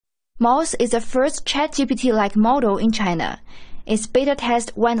Mouse is the first ChatGPT-like model in China. Its beta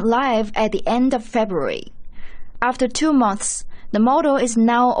test went live at the end of February. After 2 months, the model is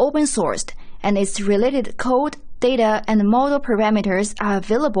now open-sourced, and its related code, data, and model parameters are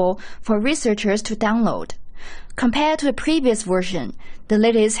available for researchers to download. Compared to the previous version, the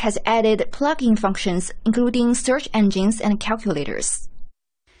latest has added plug-in functions, including search engines and calculators.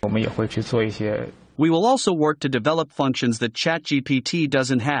 We will also work to develop functions that ChatGPT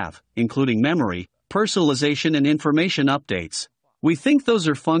doesn't have, including memory, personalization, and information updates. We think those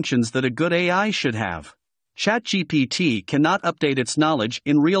are functions that a good AI should have. ChatGPT cannot update its knowledge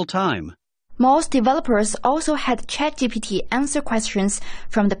in real time. Most developers also had ChatGPT answer questions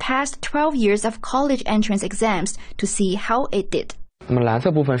from the past 12 years of college entrance exams to see how it did.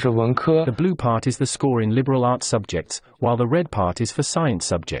 The blue part is the score in liberal arts subjects, while the red part is for science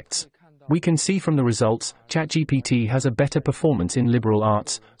subjects. We can see from the results, ChatGPT has a better performance in liberal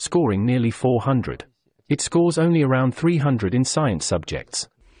arts, scoring nearly 400. It scores only around 300 in science subjects.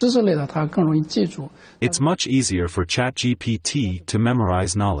 It's much easier for ChatGPT to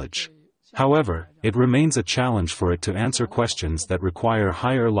memorize knowledge. However, it remains a challenge for it to answer questions that require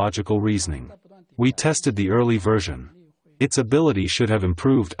higher logical reasoning. We tested the early version. Its ability should have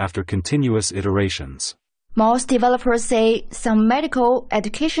improved after continuous iterations. Most developers say some medical,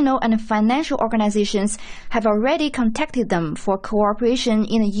 educational, and financial organizations have already contacted them for cooperation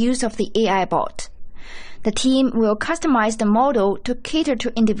in the use of the AI bot. The team will customize the model to cater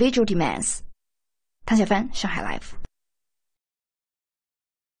to individual demands. 唐小帆，上海 Live。